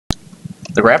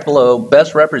The graph below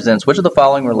best represents which of the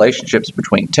following relationships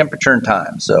between temperature and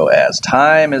time. So as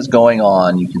time is going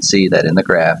on, you can see that in the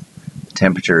graph, the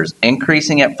temperature is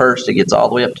increasing at first, it gets all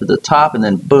the way up to the top, and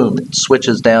then boom, it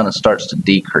switches down and starts to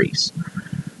decrease.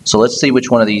 So let's see which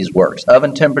one of these works.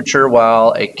 Oven temperature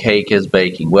while a cake is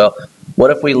baking. Well,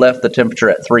 what if we left the temperature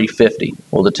at 350?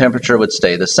 Well, the temperature would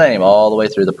stay the same all the way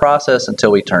through the process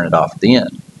until we turn it off at the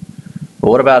end. But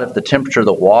what about if the temperature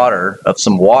of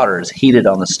some water is heated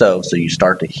on the stove? So you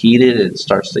start to heat it, it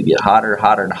starts to get hotter,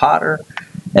 hotter, and hotter.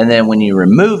 And then when you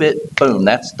remove it, boom,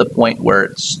 that's the point where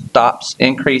it stops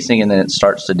increasing and then it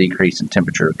starts to decrease in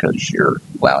temperature because you're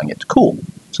allowing it to cool.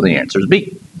 So the answer is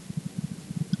B.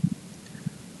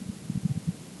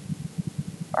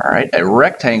 All right, a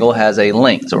rectangle has a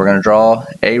length. So we're going to draw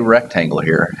a rectangle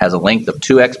here. It has a length of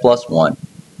 2x plus 1.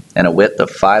 And a width of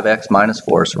 5x minus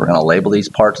 4, so we're going to label these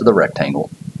parts of the rectangle.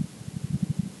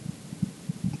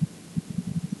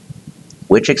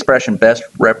 Which expression best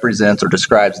represents or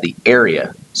describes the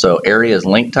area? So area is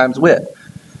length times width.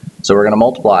 So we're going to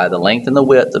multiply the length and the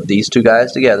width of these two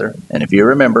guys together. And if you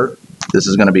remember, this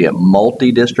is going to be a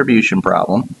multi-distribution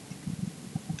problem.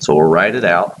 So we'll write it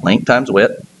out, length times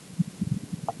width.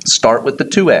 Start with the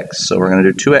 2x. So we're going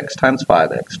to do 2x times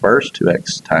 5x first.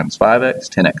 2x times 5x,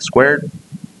 10x squared.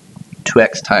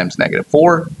 2x times negative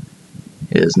 4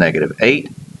 is negative 8.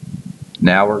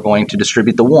 Now we're going to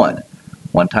distribute the 1.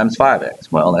 1 times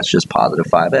 5x, well, that's just positive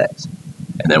 5x.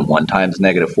 And then 1 times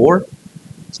negative 4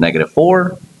 is negative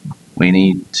 4. We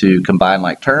need to combine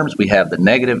like terms. We have the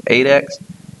negative 8x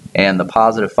and the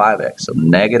positive 5x. So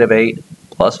negative 8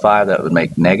 plus 5, that would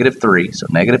make negative 3. So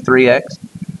negative 3x.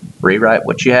 Rewrite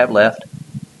what you have left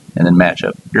and then match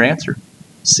up your answer.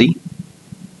 C.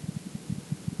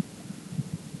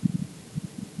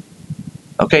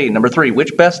 Okay, number 3,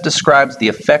 which best describes the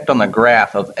effect on the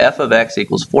graph of f of x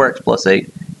equals 4x plus 8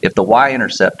 if the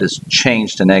y-intercept is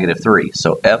changed to negative 3?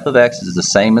 So f of x is the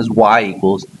same as y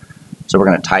equals. So we're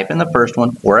going to type in the first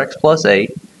one, 4x plus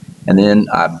 8, and then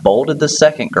I bolded the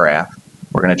second graph.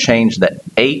 We're going to change that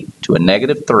 8 to a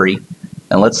negative 3,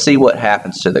 and let's see what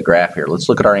happens to the graph here. Let's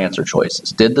look at our answer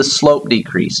choices. Did the slope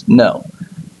decrease? No,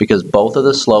 because both of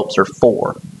the slopes are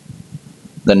 4.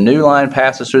 The new line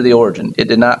passes through the origin. It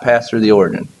did not pass through the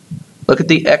origin. Look at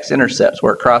the x-intercepts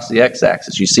where it crosses the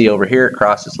x-axis. You see over here it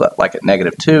crosses like at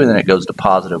negative 2 and then it goes to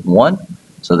positive 1.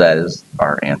 So that is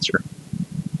our answer.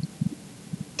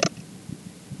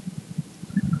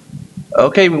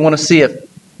 Okay, we want to see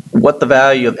what the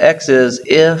value of x is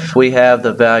if we have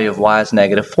the value of y is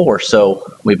negative 4.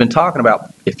 So we've been talking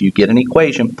about if you get an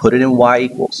equation, put it in y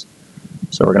equals.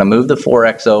 So we're going to move the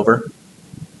 4x over.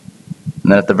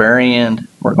 And then at the very end,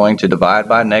 we're going to divide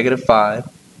by negative 5.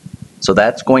 So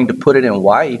that's going to put it in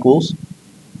y equals.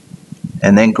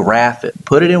 And then graph it.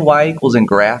 Put it in y equals and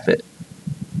graph it.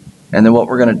 And then what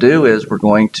we're going to do is we're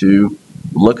going to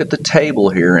look at the table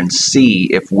here and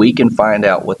see if we can find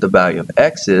out what the value of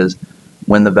x is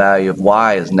when the value of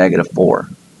y is negative 4.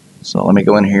 So let me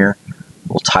go in here.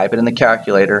 We'll type it in the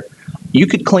calculator. You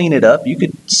could clean it up. You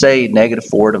could say negative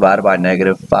 4 divided by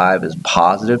negative 5 is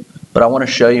positive. But I want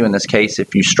to show you in this case,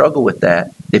 if you struggle with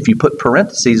that, if you put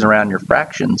parentheses around your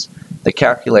fractions, the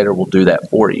calculator will do that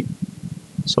for you.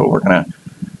 So we're going to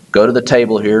go to the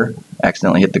table here,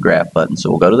 accidentally hit the graph button. So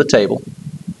we'll go to the table,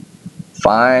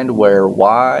 find where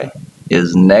y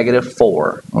is negative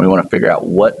 4. And we want to figure out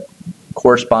what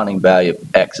corresponding value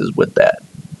of x is with that.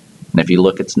 And if you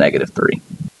look, it's negative 3.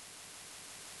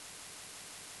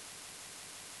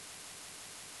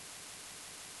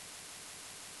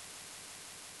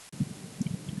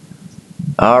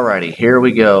 Alrighty, here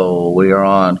we go. We are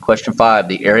on question 5,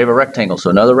 the area of a rectangle.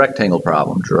 So another rectangle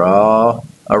problem. Draw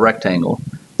a rectangle.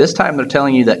 This time they're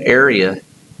telling you the area,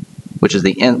 which is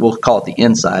the end, we'll call it the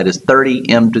inside, is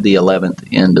 30 m to the 11th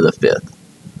n to the 5th.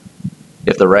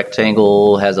 If the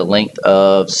rectangle has a length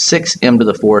of 6 m to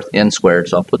the 4th n squared,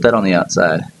 so I'll put that on the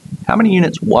outside. How many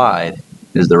units wide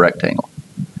is the rectangle?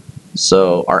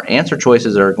 So our answer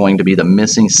choices are going to be the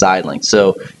missing side length.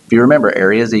 So if you remember,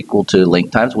 area is equal to length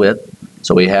times width.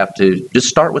 So we have to just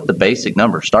start with the basic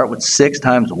number. Start with 6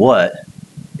 times what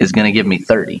is going to give me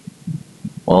 30?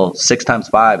 Well, 6 times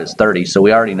 5 is 30, so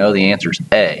we already know the answer is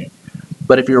A.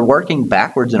 But if you're working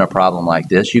backwards in a problem like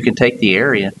this, you can take the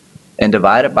area and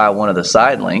divide it by one of the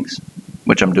side lengths,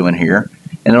 which I'm doing here,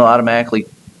 and it'll automatically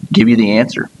give you the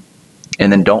answer.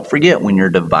 And then don't forget, when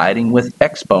you're dividing with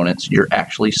exponents, you're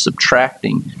actually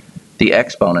subtracting the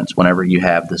exponents whenever you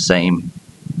have the same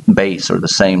base or the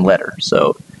same letter.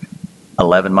 So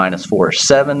 11 minus 4 is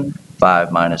 7,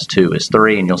 5 minus 2 is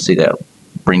 3, and you'll see that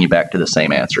bring you back to the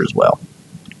same answer as well.